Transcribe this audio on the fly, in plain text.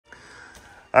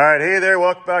All right, hey there,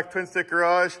 welcome back to TwinStick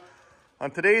Garage.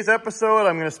 On today's episode,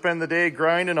 I'm gonna spend the day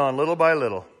grinding on little by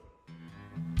little.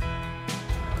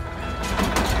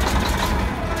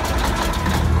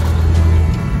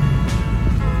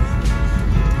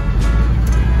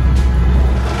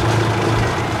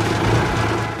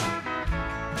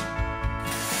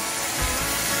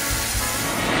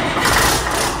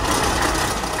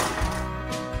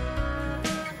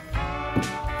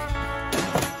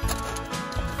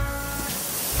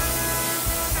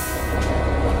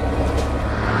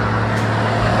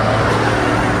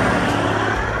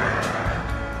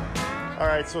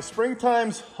 So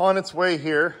springtime's on its way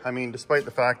here. I mean, despite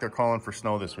the fact they're calling for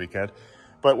snow this weekend,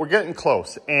 but we're getting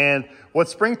close. And what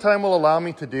springtime will allow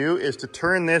me to do is to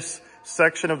turn this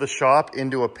section of the shop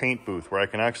into a paint booth where I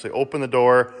can actually open the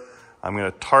door. I'm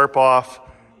gonna tarp off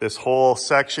this whole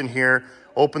section here,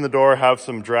 open the door, have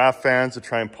some draft fans to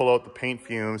try and pull out the paint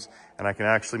fumes, and I can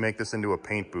actually make this into a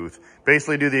paint booth.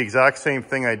 Basically do the exact same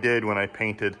thing I did when I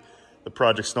painted the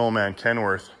Project Snowman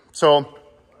Kenworth. So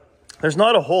there's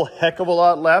not a whole heck of a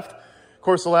lot left. Of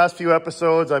course, the last few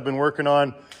episodes I've been working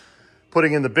on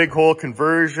putting in the big hole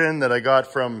conversion that I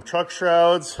got from truck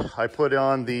shrouds. I put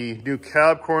on the new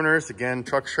cab corners, again,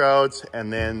 truck shrouds,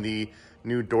 and then the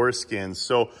new door skins.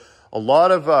 So a lot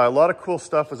of cool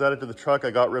stuff was added to the truck. I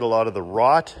got rid of a lot of the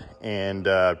rot and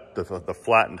the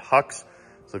flattened hucks.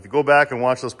 So if you go back and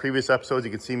watch those previous episodes, you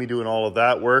can see me doing all of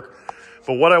that work.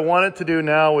 But what I wanted to do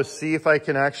now was see if I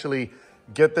can actually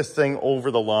get this thing over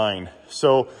the line.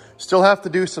 So still have to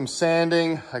do some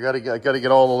sanding. I gotta get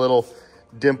all the little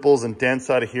dimples and dents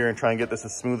out of here and try and get this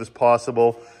as smooth as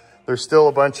possible. There's still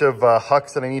a bunch of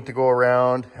hucks that I need to go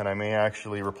around, and I may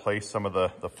actually replace some of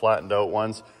the flattened out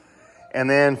ones. And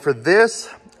then for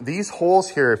these holes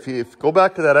here, if you go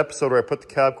back to that episode where I put the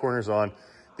cab corners on,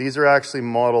 these are actually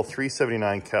model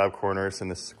 379 cab corners,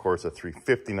 and this is of course a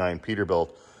 359 Peterbilt.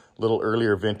 Little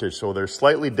earlier vintage, so they're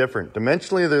slightly different.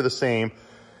 Dimensionally, they're the same,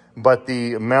 but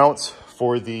the mounts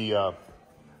for the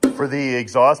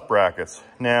exhaust brackets.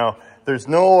 Now, there's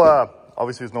no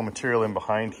obviously there's no material in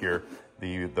behind here.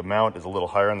 The mount is a little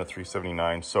higher on the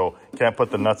 379, so can't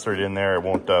put the nutsert in there. It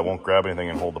won't grab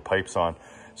anything and hold the pipes on.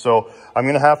 So I'm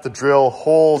gonna have to drill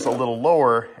holes a little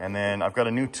lower, and then I've got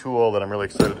a new tool that I'm really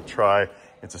excited to try.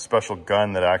 It's a special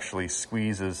gun that actually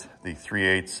squeezes the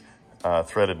 3/8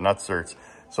 threaded nutserts.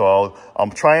 So I'll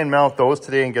try and mount those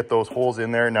today and get those holes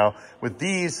in there. Now with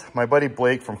these, my buddy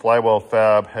Blake from Flyweld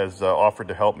Fab has offered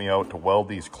to help me out to weld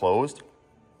these closed.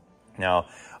 Now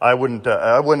I wouldn't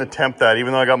attempt that,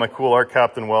 even though I got my cool Art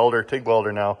Captain welder, TIG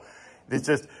welder now. This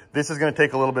is going to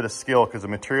take a little bit of skill because the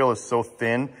material is so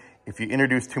thin. If you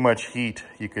introduce too much heat,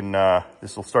 you can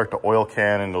this will start to oil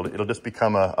can, and it'll just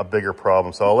become a bigger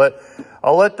problem. So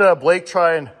I'll let Blake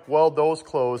try and weld those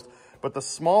closed. But the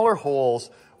smaller holes,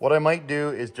 what I might do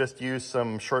is just use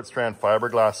some short strand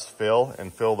fiberglass fill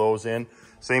and fill those in.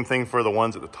 Same thing for the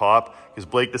ones at the top, because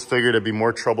Blake just figured it'd be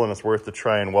more trouble than it's worth to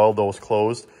try and weld those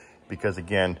closed, because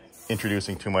again,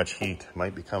 introducing too much heat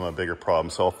might become a bigger problem.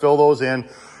 So I'll fill those in,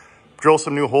 drill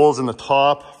some new holes in the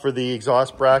top for the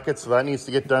exhaust bracket. So that needs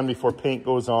to get done before paint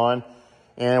goes on.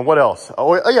 And what else?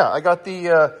 Oh yeah, I got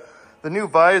the new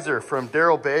visor from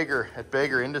Daryl Bager at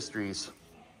Bager Industries.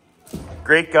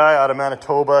 Great guy out of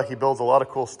Manitoba. He builds a lot of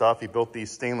cool stuff. He built these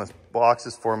stainless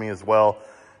boxes for me as well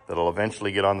that'll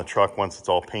eventually get on the truck once it's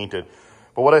all painted.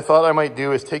 But what I thought I might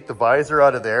do is take the visor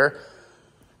out of there,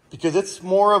 because it's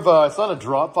more of it's not a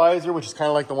drop visor, which is kind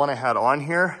of like the one I had on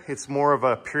here. It's more of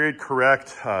a period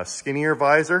correct, skinnier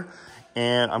visor.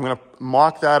 And I'm gonna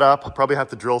mock that up. I'll probably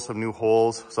have to drill some new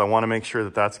holes. So I wanna make sure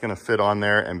that that's gonna fit on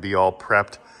there and be all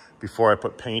prepped before I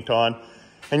put paint on.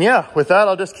 And yeah, with that,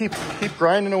 I'll just keep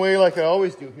grinding away like I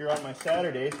always do here on my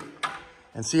Saturdays,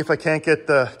 and see if I can't get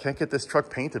this truck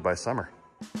painted by summer.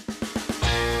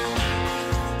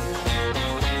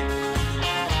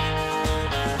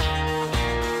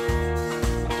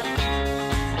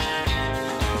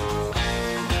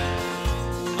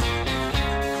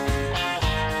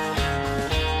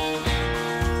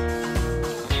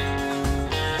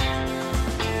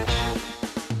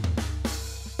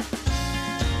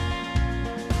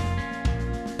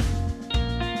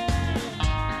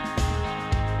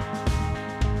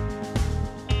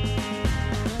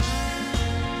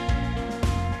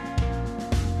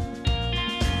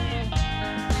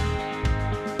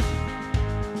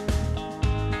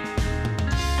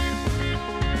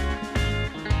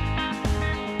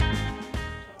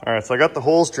 All right, so I got the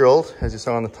holes drilled, as you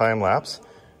saw in the time lapse,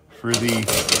 for the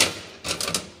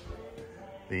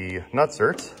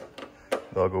nutserts.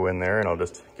 They'll go in there and I'll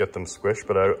just get them squished,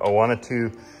 but I wanted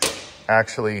to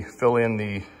actually fill in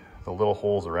the little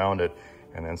holes around it.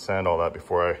 and then sand all that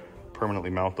before I permanently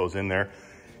mount those in there.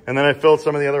 And then I filled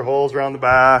some of the other holes around the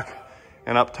back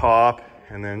and up top.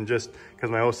 And then just because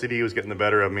my OCD was getting the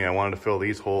better of me, I wanted to fill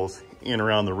these holes in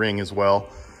around the ring as well.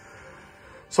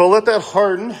 So I'll let that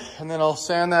harden, and then I'll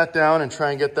sand that down and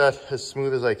try and get that as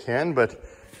smooth as I can. But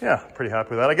yeah, pretty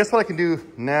happy with that. I guess what I can do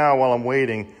now while I'm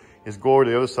waiting is go over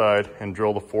to the other side and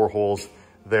drill the 4 holes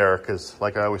there, because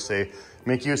like I always say,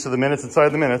 make use of the minutes inside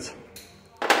the minutes.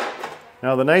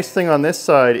 Now the nice thing on this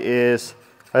side is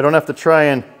I don't have to try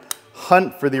and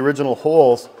hunt for the original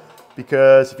holes,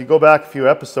 because if you go back a few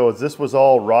episodes, this was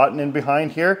all rotten in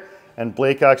behind here, and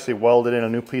Blake actually welded in a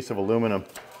new piece of aluminum.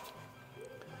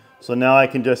 So now I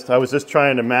can I was just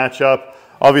trying to match up.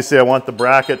 Obviously I want the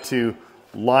bracket to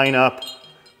line up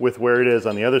with where it is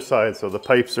on the other side, so the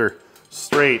pipes are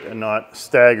straight and not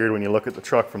staggered when you look at the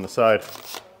truck from the side.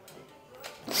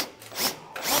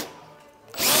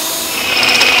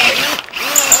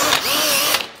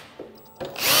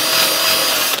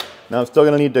 Now I'm still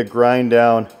going to need to grind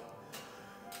down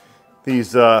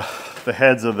these the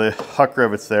heads of the huck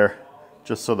rivets there,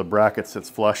 just so the bracket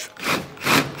sits flush.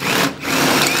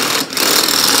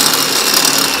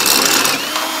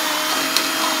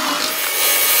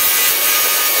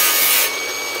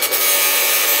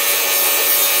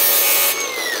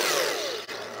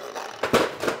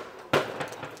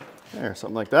 There,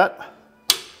 something like that.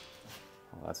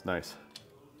 Oh, that's nice.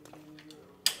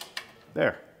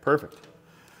 There, perfect.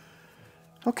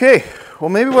 Okay, well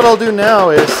maybe what I'll do now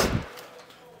is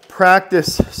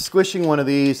practice squishing one of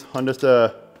these on just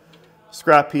a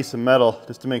scrap piece of metal,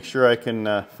 just to make sure I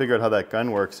can figure out how that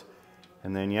gun works.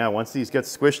 And then yeah, once these get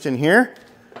squished in here,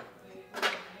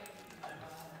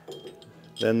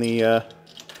 then the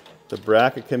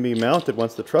bracket can be mounted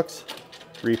once the truck's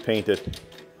repainted.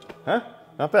 Huh?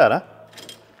 Not bad, huh?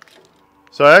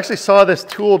 So I actually saw this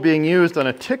tool being used on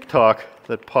a TikTok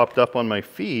that popped up on my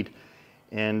feed,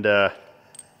 and I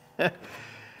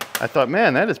thought,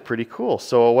 man, that is pretty cool.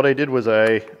 So what I did was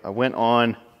I went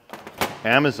on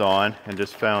Amazon and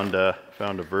just found a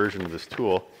version of this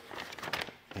tool,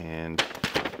 and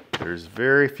there's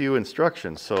very few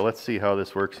instructions. So let's see how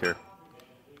this works here.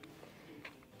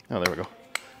 Oh, there we go.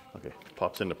 Okay,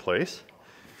 pops into place.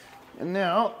 And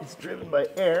now it's driven by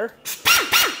air.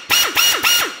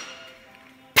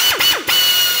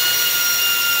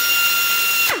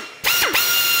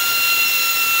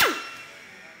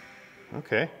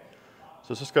 Okay,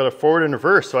 so it's just got a forward and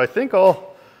reverse. So I think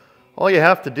all you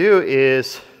have to do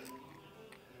is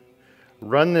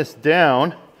run this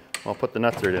down. I'll put the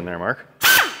nutser in there, Mark.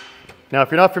 Now,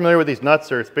 if you're not familiar with these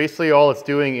nutserts, basically all it's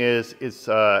doing is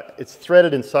it's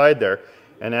threaded inside there,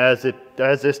 and as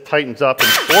this tightens up and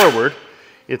forward,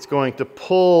 it's going to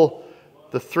pull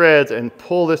the threads and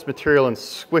pull this material and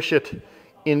squish it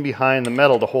in behind the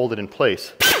metal to hold it in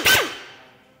place.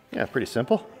 Yeah, pretty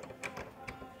simple.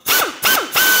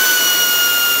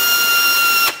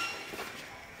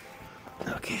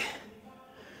 Okay,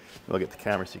 I'll get the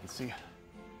camera so you can see.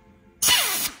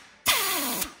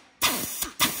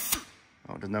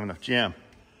 Oh, it doesn't have enough jam.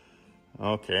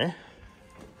 Okay.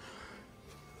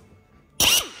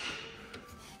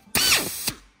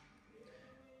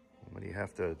 What do you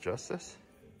have to adjust this?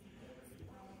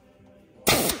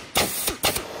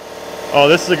 Oh,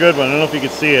 this is a good one. I don't know if you can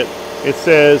see it. It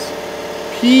says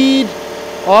Pead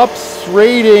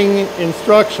Opsrating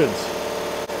instructions.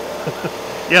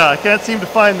 Yeah, I can't seem to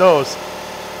find those.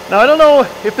 Now I don't know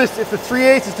if the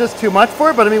 3/8 is just too much for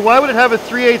it, but I mean, why would it have a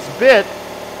 3/8 bit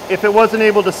if it wasn't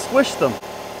able to squish them?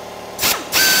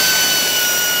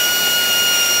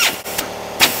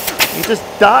 It just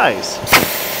dies.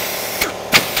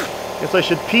 Guess I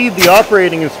should peed the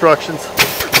operating instructions.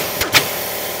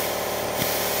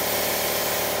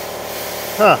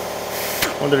 Huh.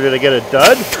 Wonder, did I get a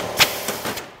dud?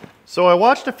 So I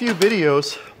watched a few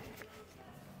videos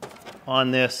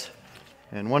on this,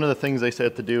 and one of the things they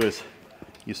said to do is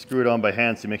you screw it on by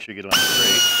hand so you make sure you get it on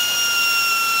straight.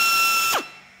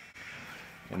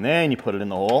 And then you put it in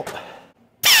the hole.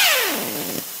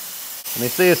 And they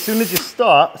say as soon as it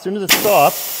stops,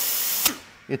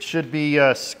 it should be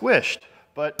squished.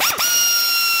 But,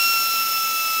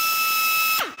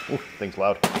 ooh, thing's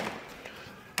loud.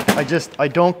 I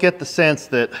don't get the sense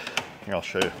that, here, I'll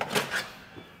show you.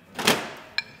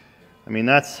 I mean,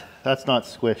 that's not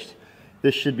squished.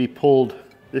 This should be pulled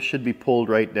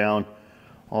right down.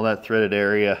 All that threaded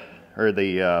area, or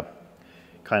the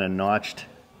kind of notched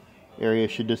area,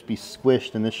 should just be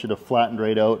squished, and this should have flattened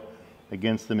right out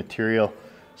against the material.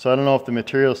 So I don't know if the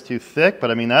material is too thick, but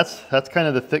I mean, that's kind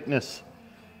of the thickness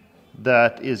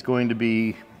that is going to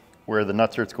be where the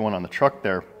nutsert's going on the truck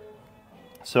there.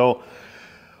 So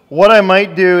What I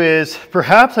might do is,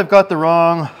 perhaps I've got the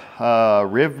wrong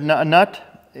riv nut.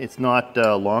 It's not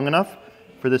long enough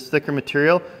for this thicker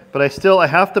material, but I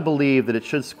have to believe that it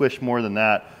should squish more than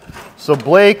that. So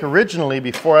Blake, originally,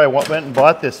 before I went and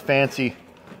bought this fancy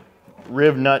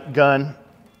riv nut gun,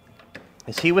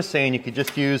 as he was saying, you could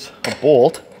just use a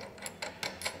bolt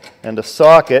and a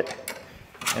socket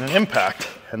and an impact,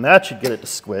 and that should get it to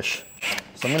squish.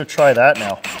 So I'm going to try that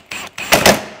now.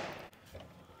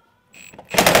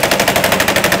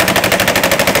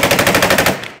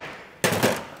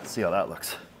 Let's see how that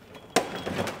looks.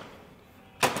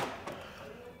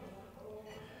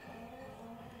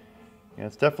 Yeah,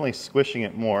 it's definitely squishing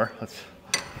it more. If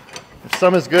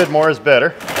some is good, more is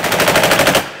better.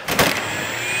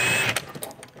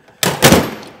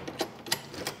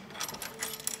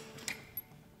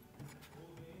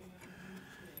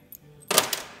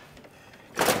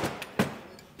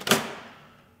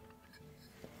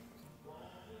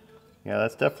 Yeah,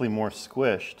 that's definitely more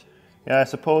squished. Yeah, I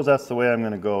suppose that's the way I'm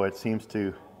going to go. It seems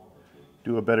to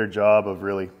do a better job of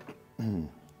really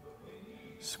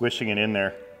squishing it in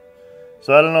there.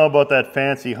 So I don't know about that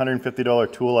fancy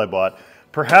 $150 tool I bought.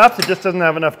 Perhaps it just doesn't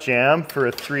have enough jam for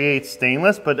a 3/8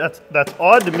 stainless, but that's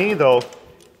odd to me though,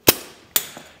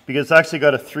 because it's actually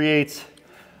got a 3/8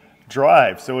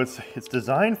 drive, so it's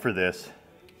designed for this.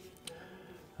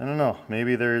 I don't know.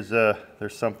 Maybe there's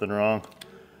something wrong.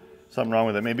 Something wrong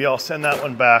with it. Maybe I'll send that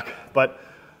one back. But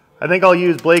I think I'll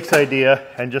use Blake's idea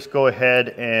and just go ahead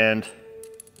and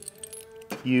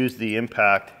use the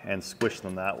impact and squish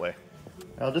them that way.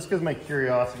 Now, just because my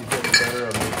curiosity is getting better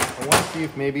of me, I want to see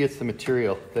if maybe it's the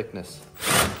material thickness.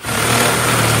 So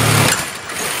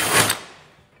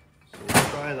we'll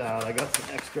try that. I got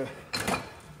some extra.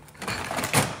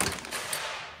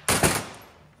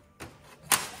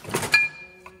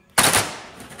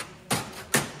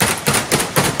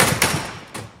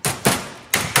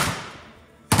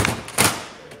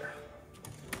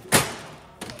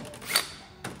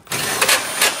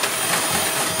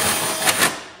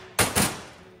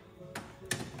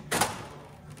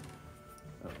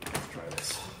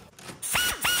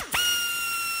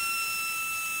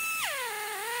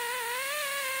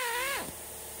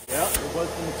 Yeah, it was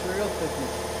the material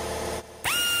thickness.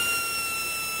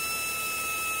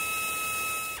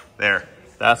 There,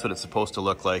 that's what it's supposed to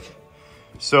look like.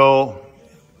 So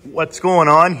what's going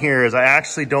on here is I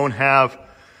actually don't have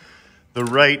the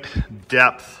right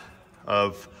depth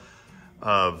of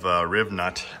riv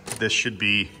nut. This should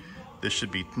be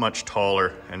much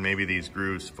taller, and maybe these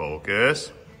grooves focus.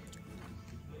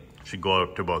 Should go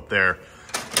up to about there.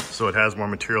 So it has more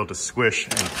material to squish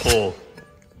and pull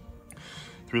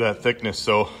through that thickness.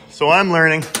 So I'm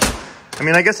learning. I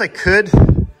mean, I guess I could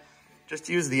just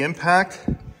use the impact,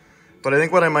 but I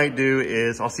think what I might do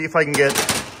is I'll see if I can get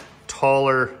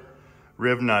taller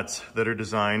riv nuts that are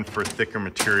designed for thicker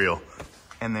material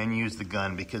and then use the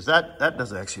gun, because that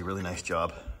does actually a really nice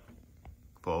job.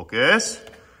 Focus.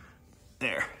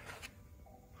 There.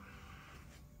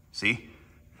 See?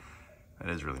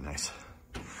 That is really nice.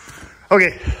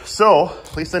 Okay, so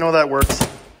at least I know that works.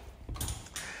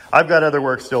 I've got other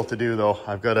work still to do though.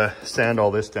 I've got to sand all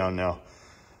this down now.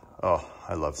 Oh,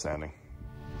 I love sanding.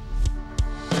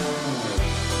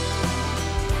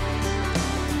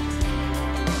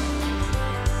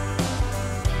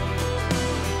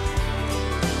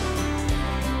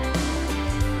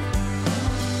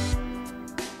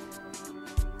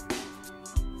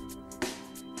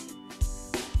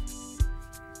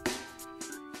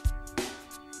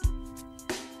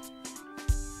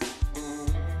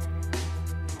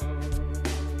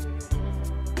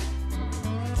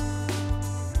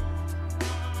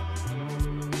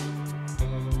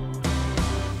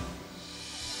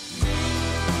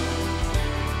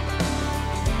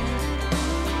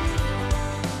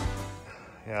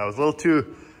 Yeah, I was a little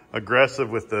too aggressive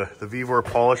with the Vevor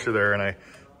polisher there, and I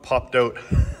popped out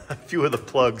a few of the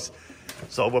plugs.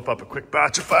 So I'll whip up a quick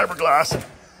batch of fiberglass and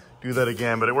do that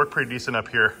again, but it worked pretty decent up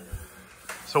here.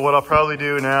 So what I'll probably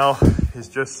do now is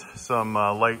just some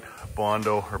light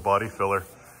Bondo or body filler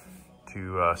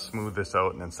to smooth this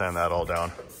out and then sand that all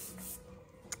down.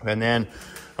 And then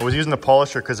I was using the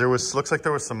polisher because looks like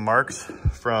there was some marks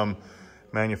from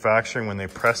manufacturing when they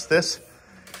pressed this.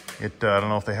 I don't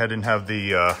know if they didn't have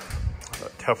the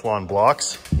Teflon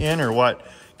blocks in or what,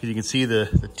 because you can see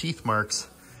the teeth marks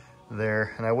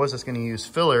there. And I was just going to use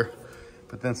filler,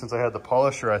 but then since I had the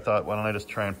polisher, I thought, why don't I just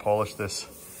try and polish this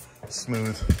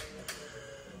smooth.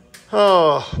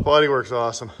 Oh, bodywork's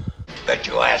awesome. Bet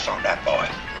your ass on that, boy.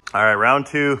 All right, round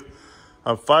 2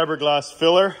 of fiberglass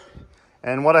filler.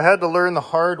 And what I had to learn the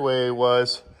hard way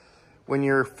was when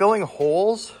you're filling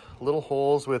holes little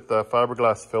holes with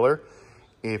fiberglass filler.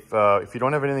 If you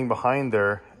don't have anything behind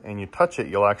there and you touch it,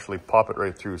 you'll actually pop it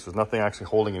right through. So there's nothing actually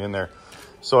holding it in there.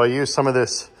 So I used some of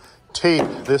this tape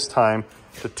this time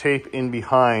to tape in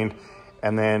behind,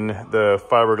 and then the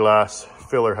fiberglass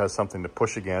filler has something to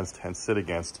push against and sit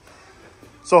against.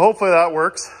 So hopefully that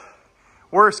works.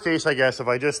 Worst case, I guess,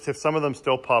 if some of them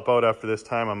still pop out after this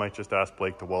time, I might just ask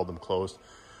Blake to weld them closed.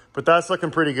 But that's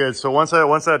looking pretty good. So once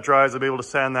that dries, I'll be able to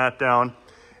sand that down,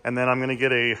 and then I'm gonna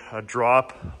get a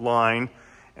drop line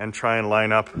and try and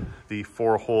line up the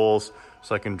 4 holes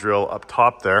so I can drill up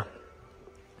top there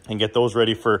and get those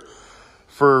ready for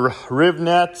riv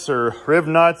nuts or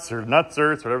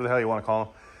nutserts, whatever the hell you want to call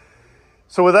them.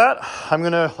 So with that, I'm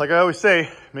gonna, like I always say,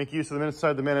 make use of the minutes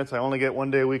inside the minutes. I only get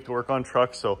 1 day a week to work on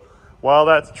trucks. So while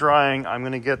that's drying, I'm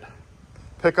gonna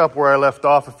pick up where I left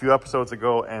off a few episodes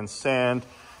ago and sand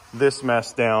this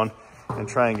mess down and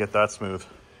try and get that smooth.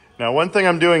 Now, one thing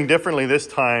I'm doing differently this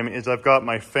time is I've got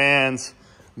my fans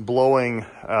blowing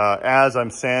as I'm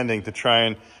sanding to try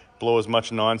and blow as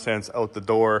much nonsense out the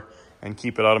door and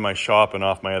keep it out of my shop and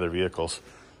off my other vehicles.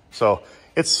 So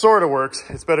it sort of works.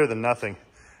 It's better than nothing.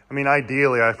 I mean,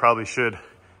 ideally, I probably should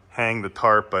hang the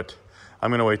tarp, but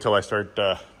I'm gonna wait till I start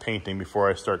painting before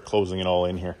I start closing it all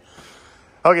in here.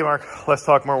 Okay, Mark, let's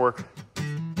talk more work.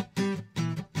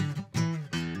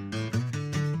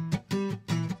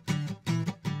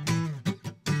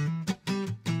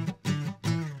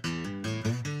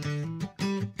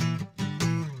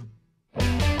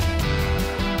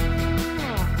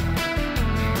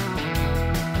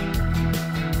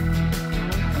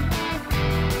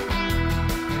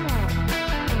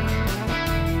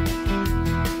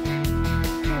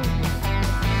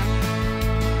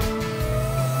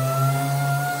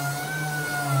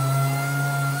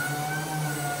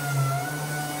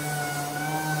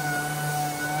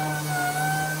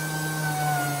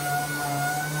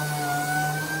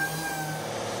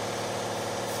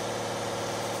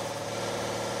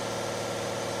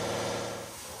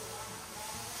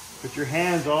 But your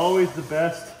hand's always the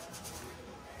best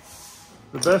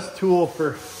tool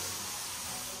for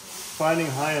finding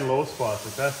high and low spots.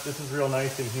 Like this is real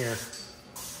nice in here.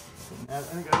 I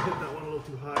think I hit that one a little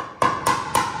too high.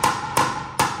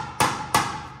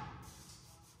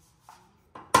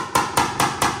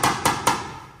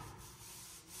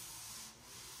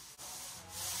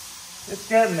 It's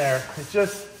getting there. It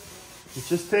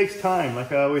just takes time,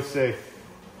 like I always say.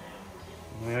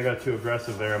 I mean, I got too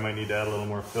aggressive there. I might need to add a little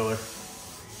more filler.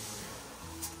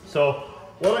 So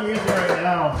what I'm using right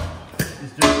now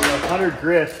is just 100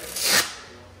 grit.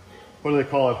 What do they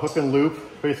call it? Hook and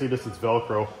loop. Basically just it's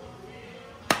Velcro.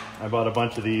 I bought a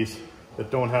bunch of these that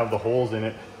don't have the holes in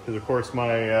it because of course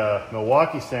my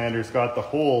Milwaukee sander's got the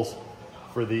holes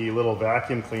for the little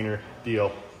vacuum cleaner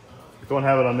deal. I don't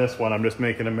have it on this one. I'm just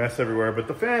making a mess everywhere, but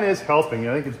the fan is helping.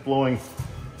 I think it's blowing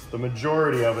the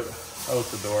majority of it out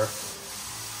the door.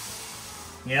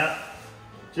 Yeah,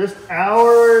 just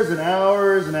hours and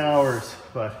hours and hours,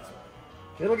 but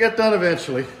it'll get done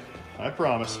eventually, I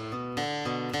promise.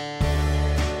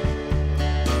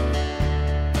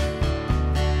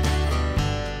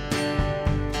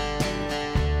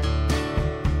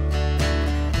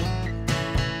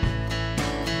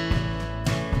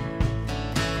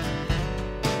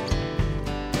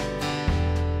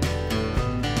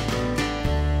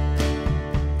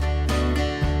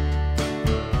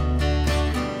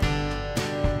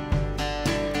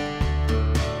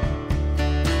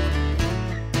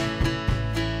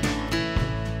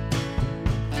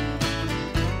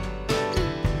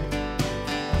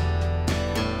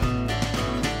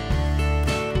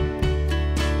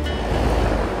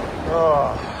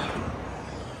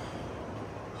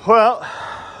 Well,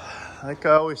 like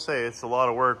I always say, it's a lot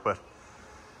of work, but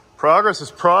progress is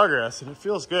progress and it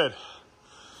feels good.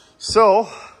 So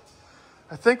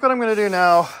I think what I'm going to do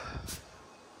now,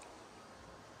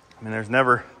 I mean, there's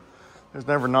never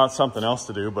not something else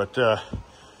to do, but I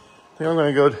think I'm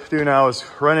going to go do now is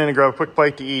run in and grab a quick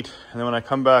bite to eat. And then when I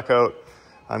come back out,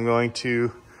 I'm going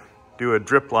to do a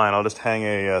drip line. I'll just hang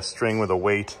a string with a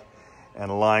weight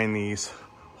and line these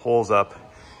holes up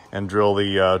and drill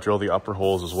the upper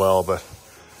holes as well. But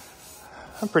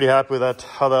I'm pretty happy with that,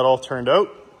 how that all turned out.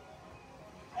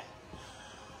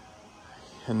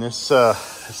 And this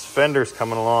fender's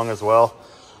coming along as well.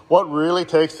 What really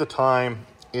takes the time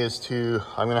is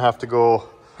I'm gonna have to go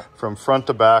from front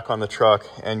to back on the truck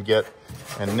and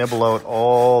nibble out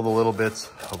all the little bits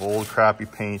of old crappy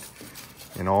paint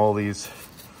in all these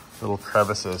little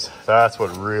crevices. That's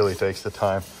what really takes the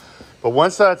time. But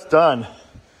once that's done,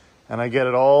 and I get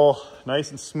it all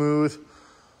nice and smooth,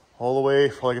 all the way,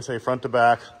 like I say, front to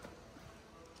back,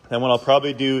 Then what I'll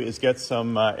probably do is get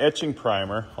some etching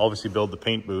primer, obviously build the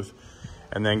paint booth,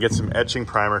 and then get some etching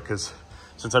primer, because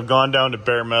since I've gone down to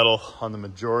bare metal on the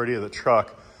majority of the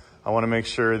truck, I want to make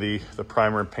sure the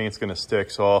primer and paint's going to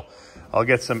stick. So I'll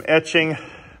get some etching,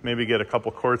 maybe get a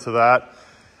couple quarts of that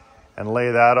and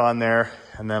lay that on there.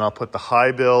 And then I'll put the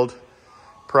high build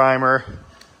primer,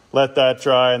 let that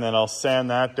dry, and then I'll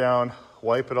sand that down,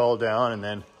 wipe it all down, and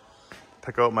then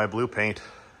pick out my blue paint.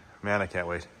 Man, I can't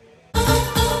wait.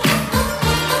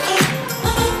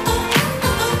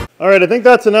 All right, I think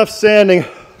that's enough sanding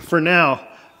for now.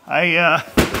 I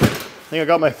think I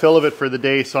got my fill of it for the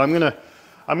day, so I'm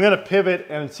gonna pivot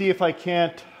and see if I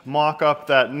can't mock up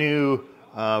that new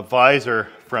visor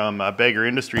from Beggar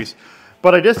Industries.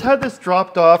 But I just had this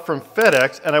dropped off from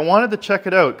FedEx, and I wanted to check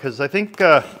it out because I think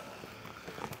this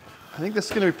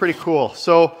is gonna be pretty cool.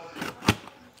 So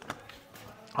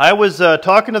I was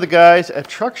talking to the guys at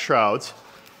Truck Shrouds,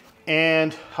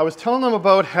 and I was telling them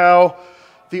about how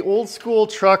the old school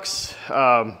trucks,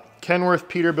 Kenworth,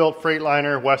 Peterbilt,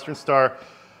 Freightliner, Western Star,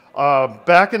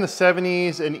 back in the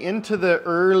 70s and into the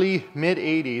early mid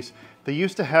 80s, they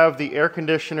used to have the air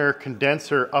conditioner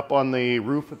condenser up on the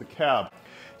roof of the cab.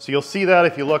 So you'll see that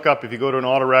if you look up, if you go to an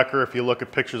auto wrecker, if you look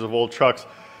at pictures of old trucks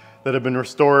that have been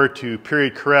restored to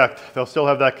period correct, they'll still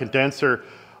have that condenser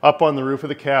up on the roof of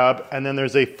the cab, and then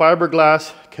there's a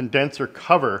fiberglass condenser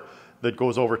cover that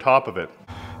goes over top of it.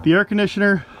 The air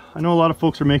conditioner, I know a lot of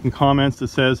folks are making comments that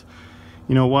says,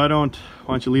 you know, why don't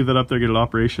you leave that up there, get it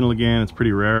operational again? It's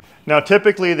pretty rare. Now,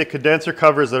 typically the condenser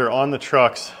covers that are on the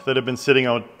trucks that have been sitting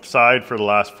outside for the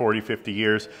last 40, 50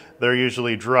 years, they're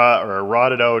usually dry or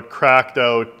rotted out, cracked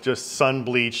out, just sun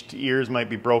bleached, ears might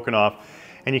be broken off,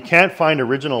 and you can't find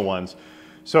original ones.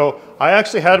 So I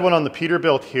actually had one on the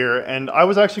Peterbilt here, and I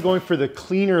was actually going for the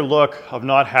cleaner look of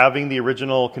not having the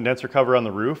original condenser cover on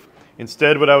the roof.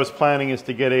 Instead, what I was planning is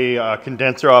to get a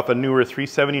condenser off a newer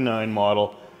 379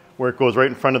 model where it goes right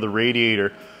in front of the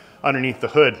radiator underneath the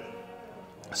hood.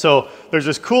 So there's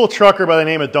this cool trucker by the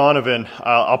name of Donovan.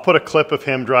 I'll put a clip of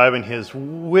him driving his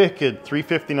wicked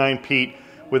 359 Pead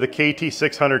with a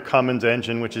KT600 Cummins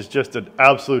engine, which is just an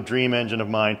absolute dream engine of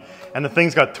mine. And the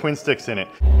thing's got twin sticks in it.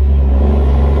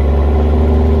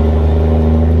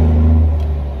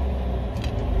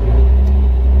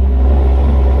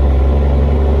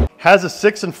 Has a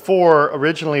 6 and 4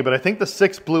 originally, but I think the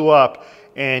 6 blew up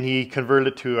and he converted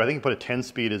it to, I think he put a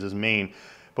 10-speed as his main.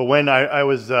 But when I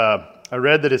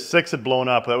read that his 6 had blown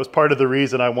up, that was part of the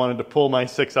reason I wanted to pull my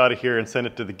 6 out of here and send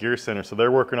it to the gear center. So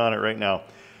they're working on it right now.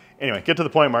 Anyway, get to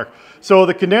the point, Mark. So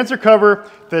the condenser cover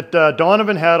that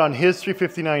Donovan had on his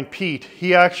 359 Pead,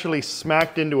 he actually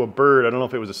smacked into a bird. I don't know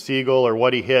if it was a seagull or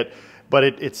what he hit, but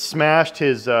it smashed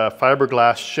his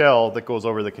fiberglass shell that goes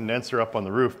over the condenser up on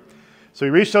the roof. So he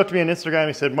reached out to me on Instagram.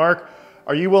 He said, Mark,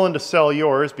 are you willing to sell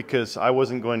yours? Because I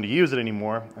wasn't going to use it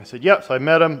anymore. I said, yep. So I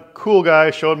met him, cool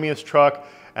guy, showed me his truck,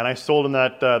 and I sold him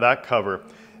that cover.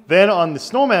 Then on the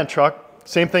Snowman truck,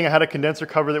 same thing. I had a condenser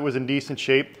cover that was in decent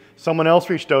shape. Someone else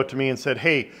reached out to me and said,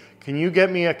 hey, can you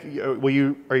get me are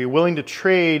you willing to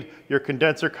trade your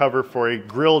condenser cover for a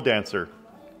grill dancer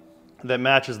that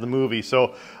matches the movie?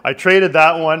 So I traded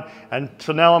that one, and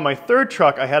so now on my third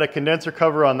truck I had a condenser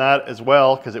cover on that as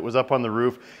well because it was up on the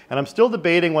roof, and I'm still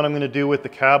debating what I'm going to do with the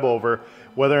cab over,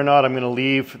 whether or not I'm going to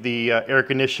leave the air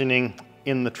conditioning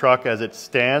in the truck as it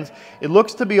stands. It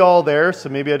looks to be all there, so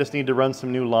maybe I just need to run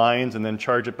some new lines and then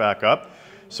charge it back up.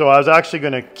 So I was actually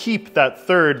going to keep that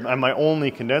third and my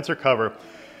only condenser cover.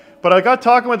 But I got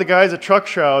talking with the guys at Truck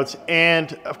Shrouds,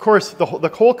 and of course the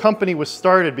whole company was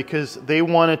started because they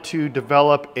wanted to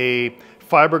develop a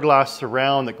fiberglass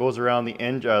surround that goes around the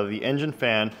engine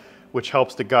fan, which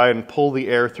helps to guide and pull the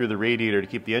air through the radiator to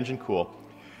keep the engine cool.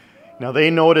 Now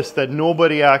they noticed that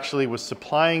nobody actually was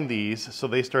supplying these, so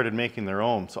they started making their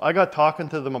own. So I got talking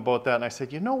to them about that, and I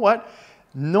said, you know what?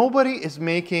 Nobody is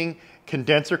making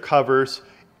condenser covers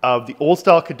of the old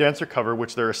style condenser cover,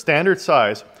 which they're a standard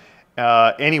size,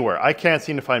 anywhere. I can't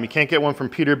seem to find them. You can't get one from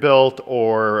Peterbilt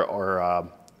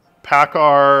or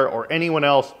PACCAR or anyone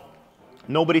else.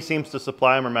 Nobody seems to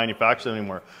supply them or manufacture them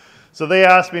anymore. So they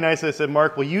asked me nicely, they said,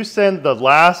 Mark, will you send the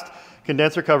last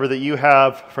condenser cover that you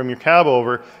have from your cab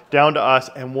over down to us,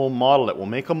 and we'll model it. We'll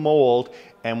make a mold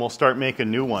and we'll start making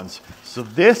new ones. So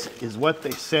this is what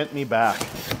they sent me back.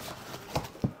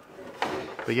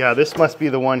 But yeah, this must be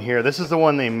the one here. This is the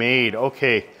one they made.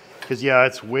 Okay, because yeah,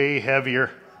 it's way heavier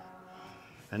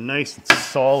and nice and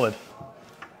solid.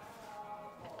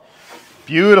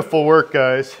 Beautiful work,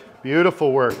 guys.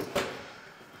 Beautiful work.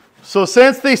 So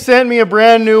since they sent me a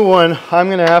brand new one, I'm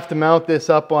gonna have to mount this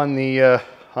up on the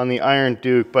Iron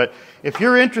Duke. But if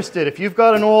you're interested, if you've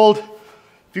got an old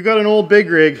If you've got an old big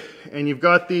rig and you've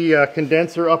got the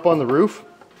condenser up on the roof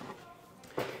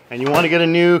and you want to get a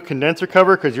new condenser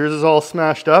cover because yours is all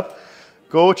smashed up,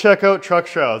 go check out Truck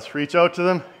Shrouds. Reach out to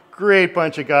them. Great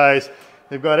bunch of guys.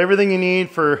 They've got everything you need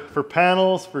for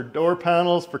panels, for door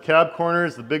panels, for cab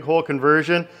corners, the big hole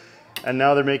conversion, and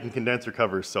now they're making condenser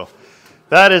covers. So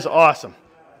that is awesome.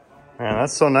 Man,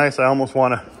 that's so nice. I almost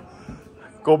want to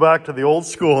go back to the old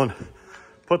school and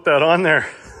put that on there.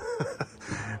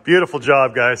 Beautiful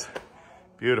job, guys.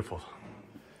 Beautiful.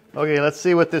 Okay, let's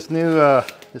see what this new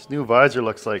visor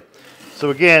looks like.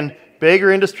 So again,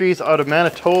 Bager Industries out of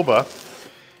Manitoba.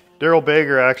 Daryl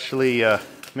Bager actually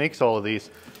makes all of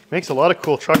these. Makes a lot of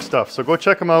cool truck stuff. So go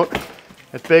check him out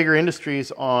at Bager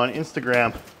Industries on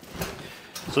Instagram.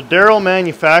 So Daryl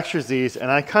manufactures these,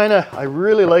 and I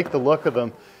really like the look of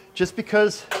them, just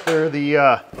because they're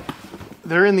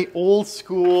in the old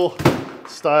school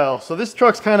style. So this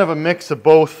truck's kind of a mix of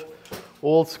both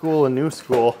old school and new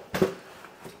school.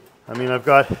 I mean, I've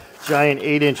got giant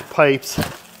 8-inch pipes.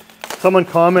 Someone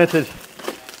commented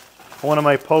on one of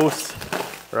my posts,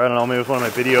 or I don't know, maybe it was one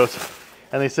of my videos,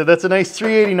 and they said, that's a nice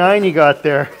 389 you got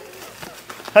there.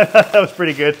 That was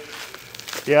pretty good.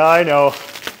 Yeah, I know.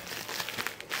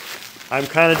 I'm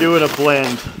kind of doing a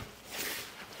blend.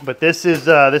 But this is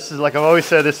like I've always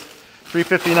said, this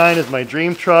 359 is my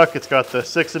dream truck. It's got the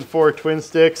 6 and 4 twin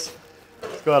sticks.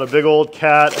 It's got a big old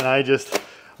cat, and I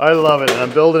love it. And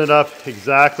I'm building it up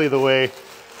exactly the way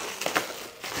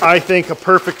I think a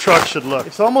perfect truck should look.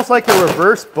 It's almost like a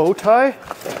reverse bow tie.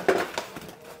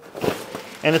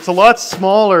 And it's a lot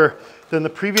smaller than the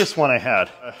previous one I had.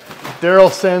 Daryl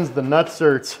sends the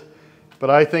nutserts, but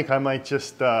I think I might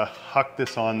just huck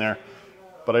this on there.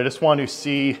 But I just want to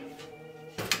see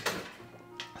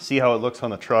how it looks on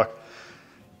the truck.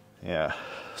 Yeah,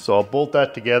 so I'll bolt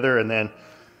that together and then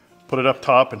put it up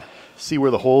top and see where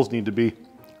the holes need to be.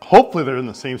 Hopefully they're in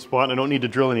the same spot and I don't need to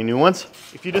drill any new ones.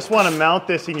 If you just want to mount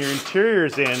this and your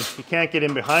interior's in, you can't get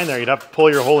in behind there. You'd have to pull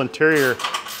your whole interior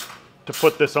to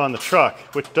put this on the truck,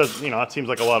 which does, it seems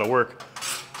like a lot of work.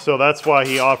 So that's why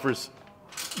he offers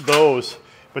those.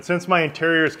 But since my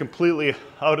interior is completely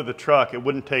out of the truck, it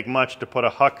wouldn't take much to put a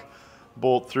huck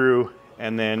bolt through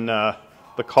and then the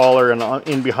collar and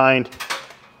in behind.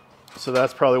 So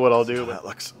that's probably what I'll do. That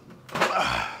looks,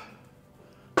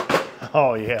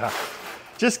 oh yeah.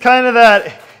 Just kind of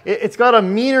that, it's got a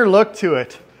meaner look to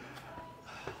it.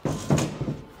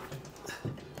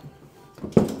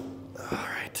 All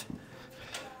right.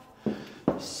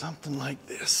 Something like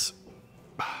this.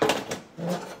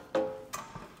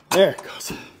 There it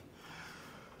goes.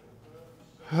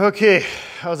 Okay,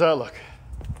 how's that look?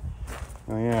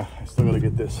 Oh yeah, I still gotta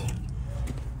get this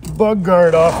bug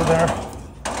guard off of there.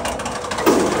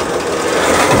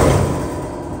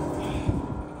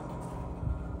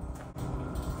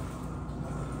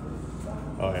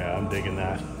 Oh yeah, I'm digging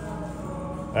that.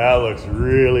 That looks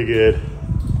really good.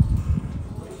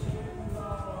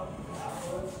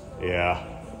 Yeah.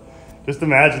 Just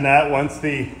imagine that once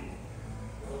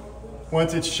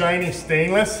it's shiny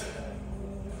stainless.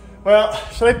 Well,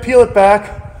 should I peel it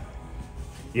back?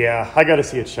 Yeah, I gotta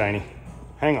see it shiny.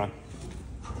 Hang on.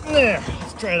 There,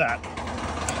 let's try that.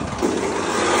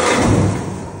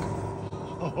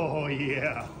 Oh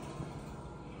yeah.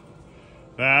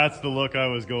 That's the look I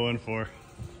was going for.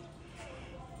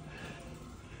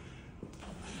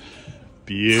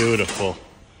 Beautiful.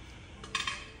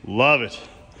 Love it.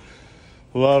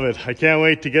 Love it. I can't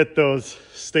wait to get those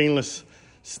stainless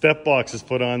step boxes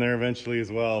put on there eventually as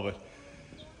well, but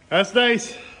that's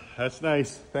nice. That's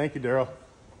nice. Thank you, Daryl.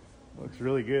 Looks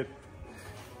really good.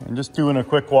 I'm just doing a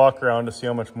quick walk around to see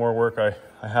how much more work I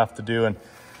have to do. And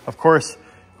of course,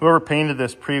 whoever painted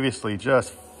this previously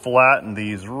just flattened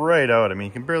these right out. I mean,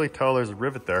 you can barely tell there's a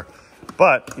rivet there.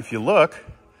 But if you look,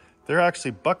 they're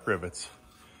actually buck rivets.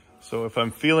 So if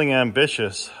I'm feeling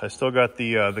ambitious, I still got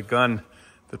the gun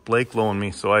that Blake loaned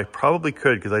me, so I probably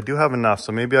could, because I do have enough.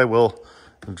 So maybe I will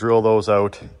drill those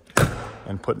out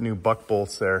and put new buck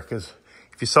bolts there. Because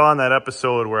if you saw in that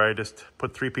episode where I just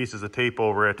put 3 pieces of tape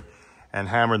over it and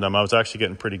hammered them, I was actually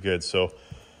getting pretty good. So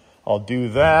I'll do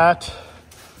that.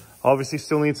 Obviously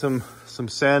still need some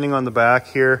sanding on the back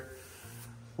here.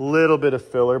 Little bit of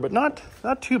filler, but not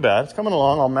too bad. It's coming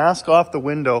along. I'll mask off the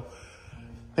window.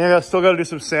 I think I still got to do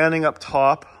some sanding up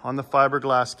top on the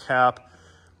fiberglass cap.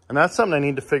 And that's something I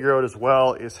need to figure out as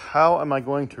well, is how am I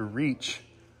going to reach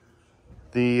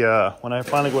the, when I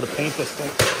finally go to paint this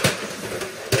thing.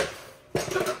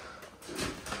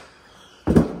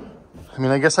 I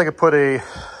mean, I guess I could put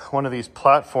one of these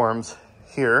platforms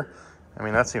here. I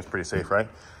mean, that seems pretty safe, right?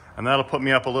 And that'll put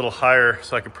me up a little higher,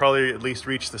 so I could probably at least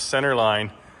reach the center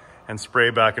line and spray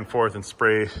back and forth and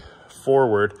spray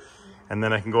forward. And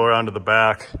then I can go around to the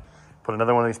back, put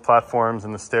another one of these platforms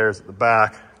in the stairs at the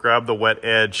back, grab the wet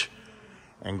edge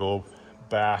and go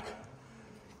back.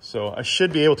 So I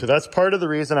should be able to. That's part of the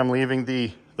reason I'm leaving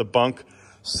the bunk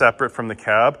separate from the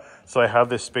cab. So I have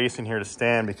this space in here to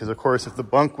stand, because of course if the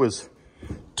bunk was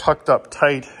tucked up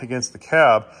tight against the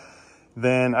cab,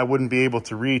 then I wouldn't be able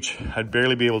to reach. I'd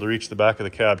barely be able to reach the back of the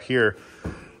cab here.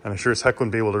 And I sure as heck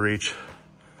wouldn't be able to reach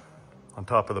on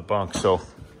top of the bunk. So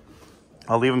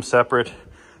I'll leave them separate,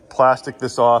 plastic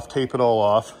this off, tape it all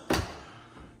off.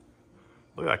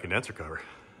 Look at that condenser cover.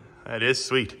 That is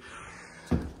sweet.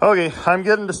 Okay, I'm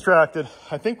getting distracted.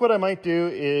 I think what I might do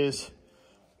is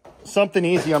something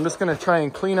easy. I'm just gonna try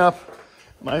and clean up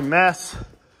my mess,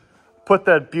 put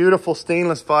that beautiful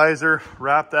stainless visor,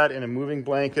 wrap that in a moving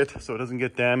blanket so it doesn't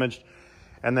get damaged.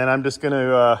 And then I'm just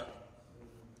gonna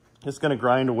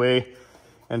grind away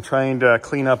and try and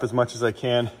clean up as much as I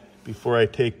can before I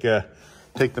take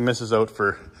the missus out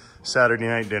for Saturday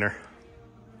night dinner.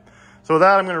 So with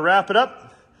that, I'm gonna wrap it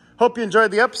up. Hope you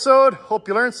enjoyed the episode. Hope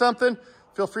you learned something.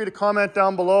 Feel free to comment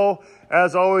down below.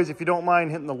 As always, if you don't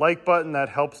mind hitting the like button, that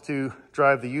helps to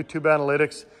drive the YouTube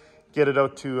analytics, get it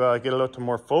out to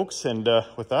more folks. And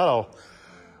with that, I'll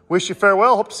wish you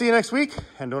farewell. Hope to see you next week.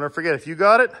 And don't forget, if you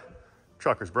got it,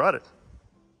 truckers brought it.